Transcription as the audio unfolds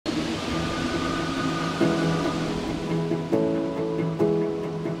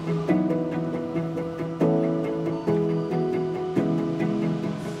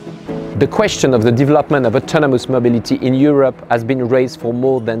The question of the development of autonomous mobility in Europe has been raised for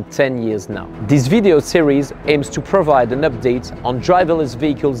more than 10 years now. This video series aims to provide an update on driverless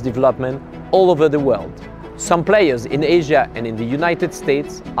vehicles development all over the world. Some players in Asia and in the United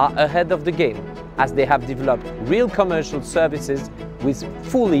States are ahead of the game, as they have developed real commercial services with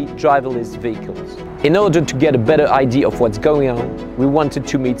fully driverless vehicles. In order to get a better idea of what's going on, we wanted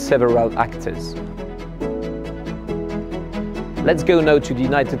to meet several actors. Let's go now to the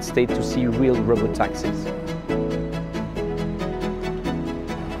United States to see real robotaxis.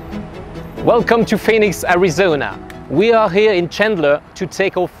 Welcome to Phoenix, Arizona. We are here in Chandler to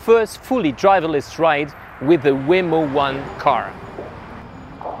take our first fully driverless ride with the Waymo One car.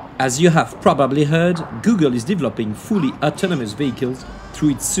 As you have probably heard, Google is developing fully autonomous vehicles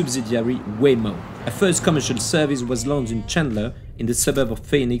through its subsidiary Waymo. A first commercial service was launched in Chandler, in the suburb of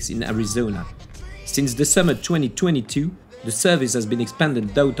Phoenix in Arizona. Since the summer 2022, the service has been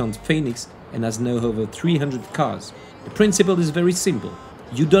expanded downtown Phoenix and has now over 300 cars. The principle is very simple.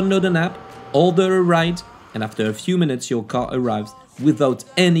 You download an app, order a ride, and after a few minutes your car arrives without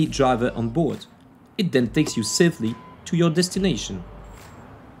any driver on board. It then takes you safely to your destination.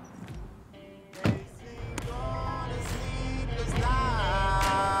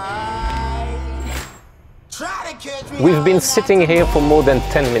 We've been sitting here for more than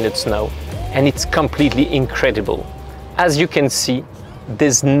 10 minutes now, and it's completely incredible. As you can see,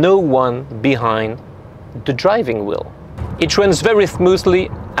 there's no one behind the driving wheel. It runs very smoothly,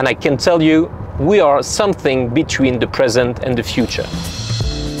 and I can tell you, we are something between the present and the future.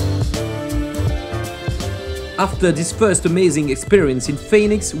 After this first amazing experience in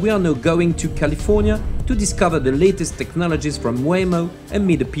Phoenix, we are now going to California to discover the latest technologies from Waymo and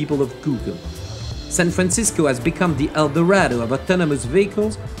meet the people of Google. San Francisco has become the El Dorado of autonomous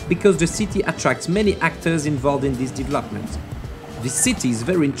vehicles because the city attracts many actors involved in this development. This city is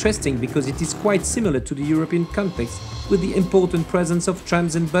very interesting because it is quite similar to the European context, with the important presence of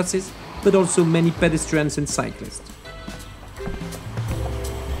trams and buses, but also many pedestrians and cyclists.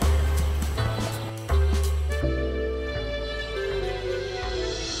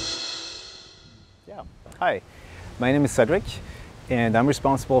 Hi, my name is Cedric, and I'm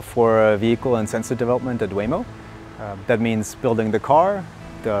responsible for vehicle and sensor development at Waymo. That means building the car,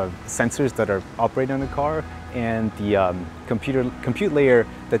 the sensors that are operating on the car, and the compute layer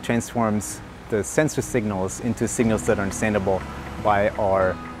that transforms the sensor signals into signals that are understandable by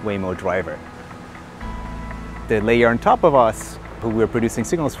our Waymo driver. The layer on top of us, who we're producing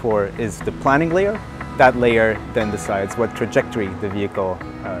signals for, is the planning layer. That layer then decides what trajectory the vehicle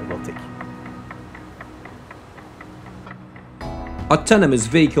will take. Autonomous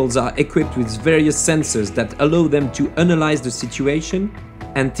vehicles are equipped with various sensors that allow them to analyze the situation,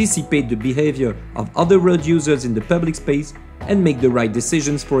 anticipate the behavior of other road users in the public space, and make the right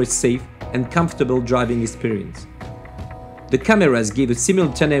decisions for a safe and comfortable driving experience. The cameras give a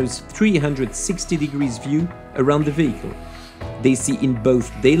simultaneous 360 degrees view around the vehicle. They see in both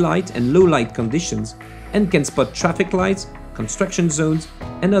daylight and low light conditions and can spot traffic lights, construction zones,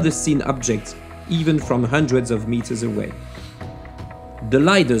 and other seen objects even from hundreds of meters away. The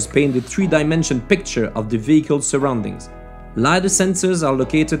LiDARs paint a three-dimensional picture of the vehicle's surroundings. LiDAR sensors are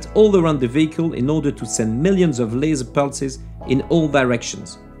located all around the vehicle in order to send millions of laser pulses in all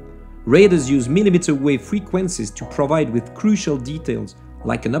directions. Radars use millimeter wave frequencies to provide with crucial details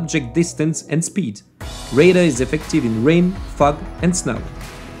like an object distance and speed. Radar is effective in rain, fog, and snow.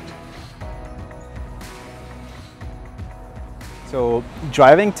 So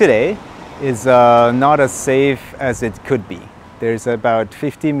driving today is not as safe as it could be. There's about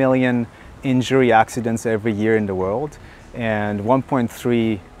 50 million injury accidents every year in the world, and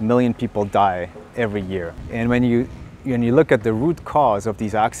 1.3 million people die every year. And when you look at the root cause of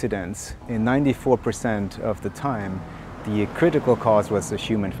these accidents, in 94% of the time, the critical cause was a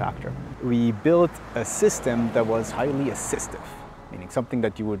human factor. We built a system that was highly assistive, meaning something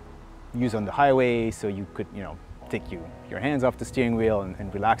that you would use on the highway so you could, take your hands off the steering wheel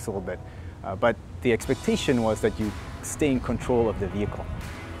and relax a little bit. But the expectation was that you stay in control of the vehicle.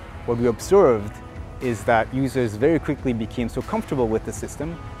 What we observed is that users very quickly became so comfortable with the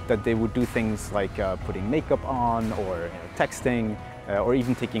system that they would do things like putting makeup on, or texting, or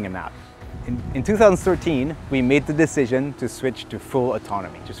even taking a nap. In 2013, we made the decision to switch to full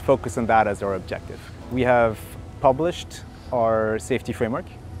autonomy, just focus on that as our objective. We have published our safety framework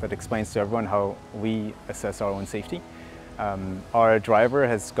that explains to everyone how we assess our own safety. Our driver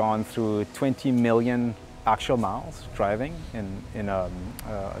has gone through 20 million actual miles driving in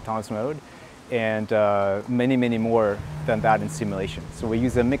autonomous mode, and many more than that in simulation. So we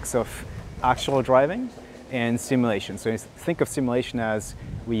use a mix of actual driving and simulation. So think of simulation as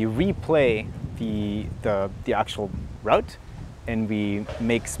we replay the actual route and we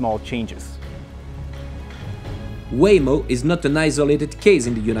make small changes. Waymo is not an isolated case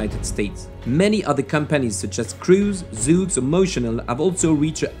in the United States. Many other companies such as Cruise, Zoox or Motional have also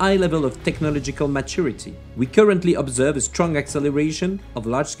reached a high level of technological maturity. We currently observe a strong acceleration of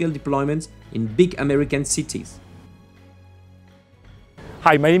large-scale deployments in big American cities.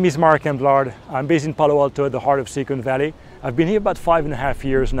 Hi, my name is Mark Emblard. I'm based in Palo Alto at the heart of Silicon Valley. I've been here about 5.5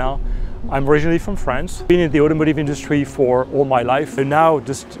 years now. I'm originally from France. Been in the automotive industry for all my life. And now,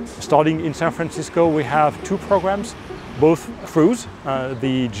 just starting in San Francisco, we have two programs, both Cruise,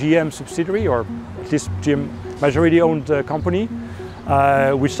 the GM subsidiary, or at least GM majority-owned company.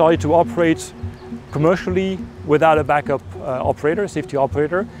 We started to operate commercially without a backup operator, safety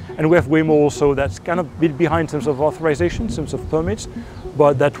operator. And we have Waymo also that's kind of a bit behind in terms of authorization, in terms of permits,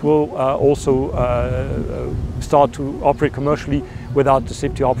 but that will also start to operate commercially without the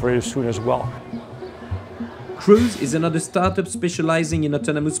safety operator soon as well. Cruise is another startup specializing in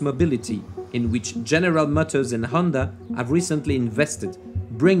autonomous mobility, in which General Motors and Honda have recently invested,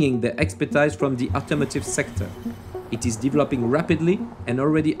 bringing their expertise from the automotive sector. It is developing rapidly and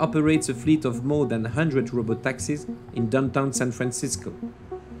already operates a fleet of more than 100 robotaxis in downtown San Francisco.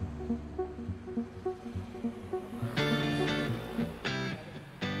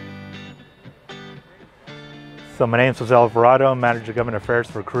 So my name is Jose Alvarado, Manager of Government Affairs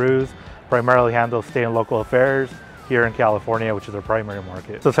for Cruise. Primarily handle state and local affairs here in California, which is our primary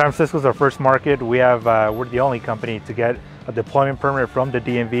market. So San Francisco is our first market. We're the only company to get a deployment permit from the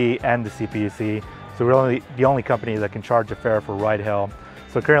DMV and the CPUC. So we're the only company that can charge a fare for ride hail.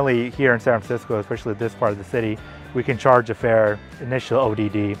 So currently here in San Francisco, especially this part of the city, we can charge a fare, initial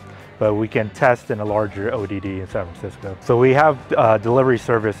ODD, but we can test in a larger ODD in San Francisco. So we have delivery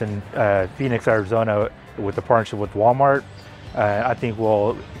service in Phoenix, Arizona, with the partnership with Walmart. I think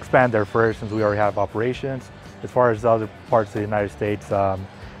we'll expand there first since we already have operations. As far as the other parts of the United States,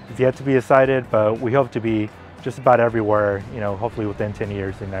 it's yet to be decided, but we hope to be just about everywhere, hopefully within 10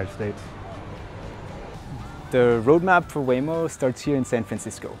 years in the United States. The roadmap for Waymo starts here in San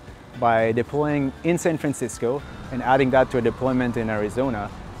Francisco. By deploying in San Francisco and adding that to a deployment in Arizona,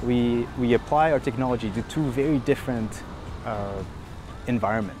 we apply our technology to two very different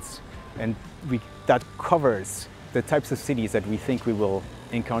environments. And that covers the types of cities that we think we will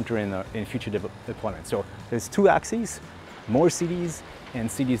encounter in future deployments. So there's two axes, more cities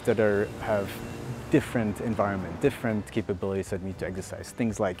and cities that have different environment, different capabilities that need to exercise.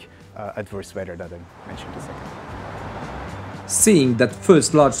 Things like adverse weather that I mentioned a second. Seeing that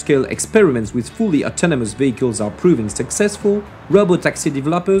first large-scale experiments with fully autonomous vehicles are proving successful, robotaxi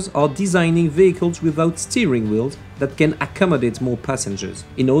developers are designing vehicles without steering wheels that can accommodate more passengers,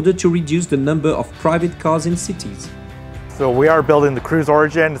 in order to reduce the number of private cars in cities. So we are building the Cruise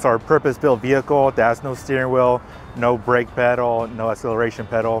Origin. It's our purpose-built vehicle that has no steering wheel, no brake pedal, no acceleration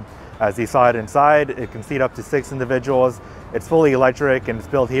pedal. As you saw it inside, it can seat up to 6 individuals. It's fully electric and it's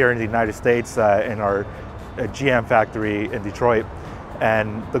built here in the United States in our GM factory in Detroit.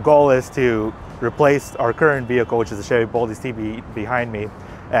 And the goal is to replace our current vehicle, which is the Chevy Bolt you see behind me,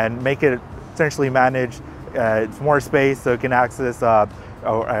 and make it essentially manage it's more space so it can access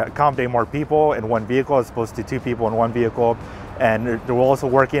or accommodate more people in one vehicle as opposed to 2 people in one vehicle. And we're also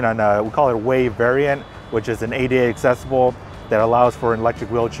working on we call it a Wave variant, which is an ADA accessible that allows for an electric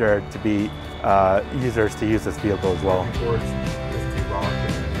wheelchair to be users to use this vehicle as well.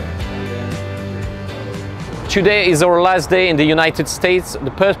 Today is our last day in the United States.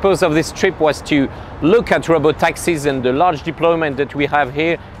 The purpose of this trip was to look at robotaxis and the large deployment that we have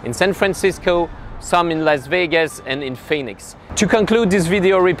here in San Francisco, some in Las Vegas and in Phoenix. To conclude this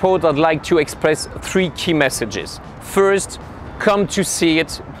video report, I'd like to express 3 key messages. First, come to see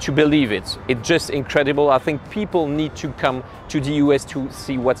it, to believe it. It's just incredible. I think people need to come to the US to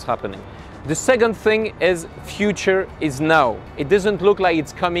see what's happening. The second thing is future is now. It doesn't look like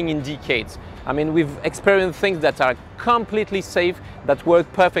it's coming in decades. I mean, we've experienced things that are completely safe, that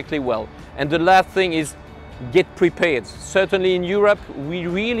work perfectly well. And the last thing is get prepared. Certainly in Europe, we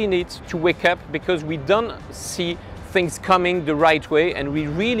really need to wake up because we don't see things coming the right way and we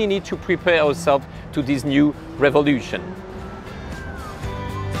really need to prepare ourselves to this new revolution.